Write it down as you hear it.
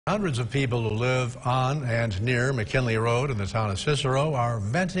Hundreds of people who live on and near McKinley Road in the town of Cicero are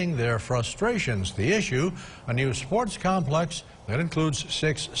venting their frustrations. The issue, a new sports complex that includes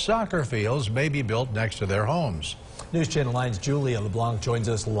 6 soccer fields may be built next to their homes. News Channel 9's Julia LeBlanc joins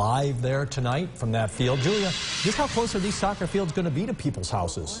us live there tonight from that field. Julia, just how close are these soccer fields going to be to people's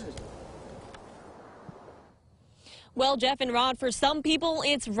houses? Well, Jeff and Rod, for some people,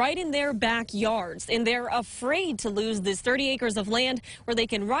 it's right in their backyards, and they're afraid to lose this 30 acres of land where they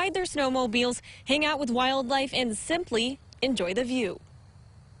can ride their snowmobiles, hang out with wildlife, and simply enjoy the view.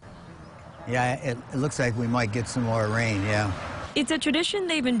 Yeah, it looks like we might get some more rain, yeah. It's a tradition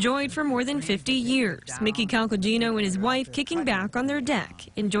they've enjoyed for more than 50 years. Mickey Calcagino and his wife kicking back on their deck,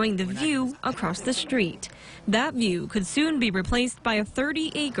 enjoying the view across the street. That view could soon be replaced by a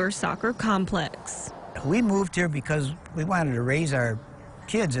 30-acre soccer complex. We moved here because we wanted to raise our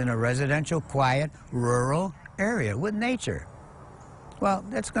kids in a residential, quiet, rural area with nature. Well,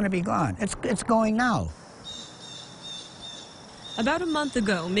 that's going to be gone. It's going now. About a month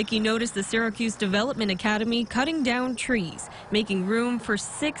ago, Mickey noticed the Syracuse Development Academy cutting down trees, making room for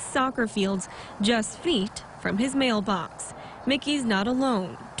 6 soccer fields just feet from his mailbox. Mickey's not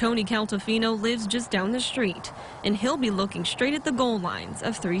alone. Tony Caltofino lives just down the street, and he'll be looking straight at the goal lines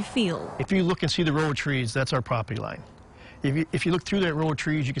of 3 fields. If you look and see the row of trees, that's our property line. If you look through that row of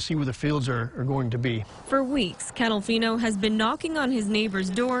trees, you can see where the fields are going to be. For weeks, Caltofino has been knocking on his neighbors'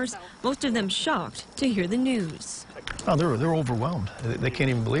 doors, most of them shocked to hear the news. Oh, they're overwhelmed. They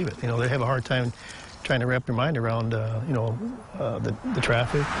can't even believe it. You know, they have a hard time trying to wrap their mind around, the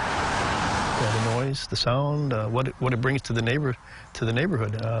traffic, the noise, the sound, what it brings to the neighborhood.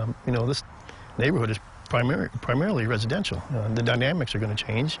 This neighborhood is primarily residential. The dynamics are going to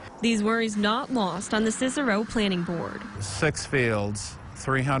change. These worries not lost on the Cicero Planning Board. 6 fields,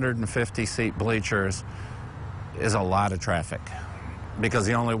 350-seat bleachers is a lot of traffic because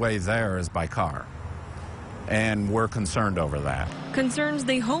the only way there is by car. And we're concerned over that. Concerns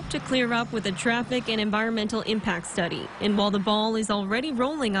they hope to clear up with a traffic and environmental impact study. And while the ball is already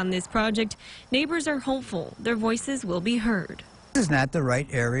rolling on this project, neighbors are hopeful their voices will be heard. This is not the right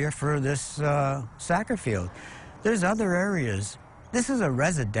area for this soccer field. There's other areas. This is a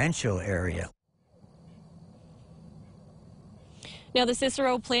residential area. Now, the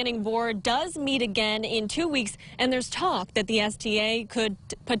Cicero Planning Board does meet again in 2 weeks, and there's talk that the STA could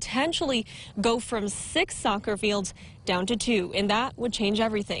potentially go from 6 soccer fields down to 2, and that would change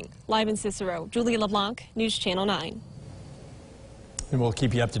everything. Live in Cicero, Julia LeBlanc, News Channel 9. And we'll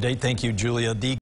keep you up to date. Thank you, Julia.